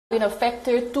been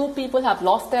affected. 2 people have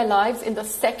lost their lives in the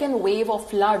second wave of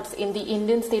floods in the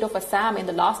Indian state of Assam in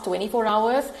the last 24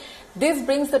 hours. This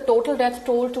brings the total death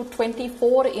toll to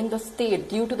 24 in the state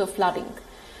due to the flooding.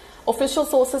 Official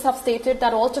sources have stated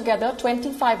that altogether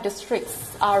 25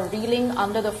 districts are reeling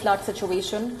under the flood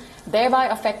situation, thereby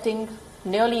affecting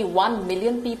nearly 1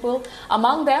 million people.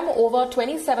 Among them, over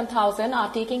 27,000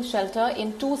 are taking shelter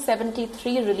in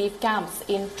 273 relief camps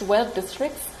in 12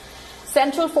 districts.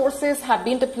 Central forces have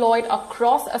been deployed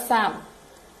across Assam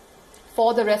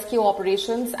for the rescue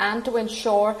operations and to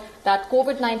ensure that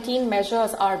COVID-19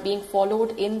 measures are being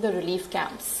followed in the relief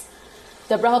camps.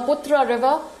 The Brahmaputra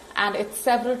River and its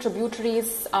several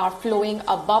tributaries are flowing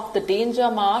above the danger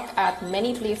mark at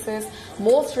many places.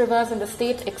 Most rivers in the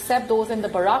state, except those in the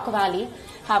Barak Valley,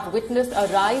 have witnessed a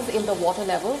rise in the water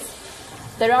levels.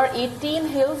 There are 18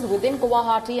 hills within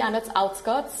Guwahati and its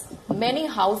outskirts. Many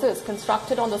houses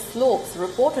constructed on the slopes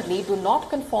reportedly do not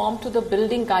conform to the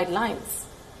building guidelines.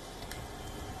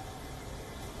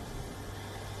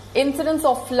 Incidents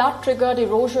of flood-triggered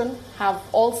erosion have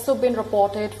also been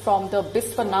reported from the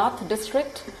Biswanath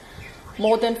district.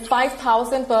 More than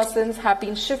 5,000 persons have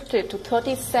been shifted to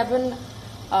 37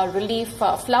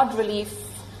 flood relief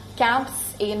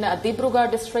camps in Dibrugarh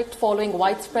district following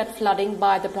widespread flooding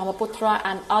by the Brahmaputra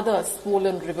and other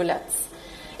swollen rivulets.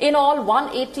 In all,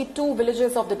 182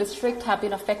 villages of the district have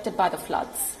been affected by the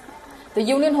floods. The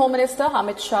Union Home Minister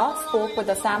Amit Shah spoke with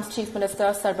Assam's Chief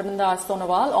Minister Sarbananda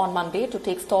Sonowal on Monday to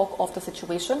take stock of the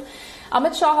situation.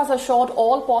 Amit Shah has assured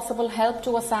all possible help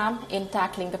to Assam in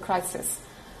tackling the crisis.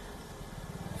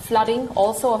 Flooding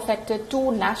also affected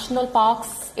 2 national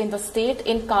parks in the state.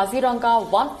 In Kaziranga,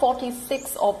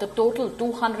 146 of the total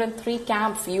 203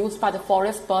 camps used by the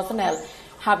forest personnel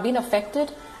have been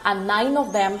affected and 9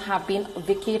 of them have been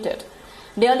vacated.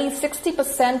 Nearly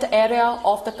 60% area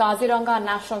of the Kaziranga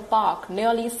National Park,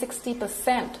 nearly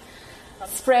 60%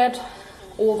 spread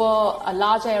over a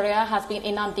large area, has been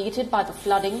inundated by the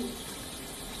flooding.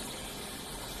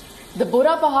 The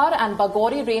Burapahar and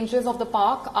Bagori ranges of the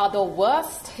park are the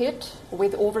worst hit,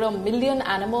 with over 1 million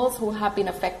animals who have been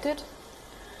affected.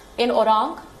 In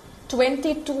Orang,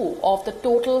 22 of the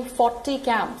total 40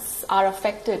 camps are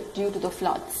affected due to the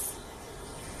floods.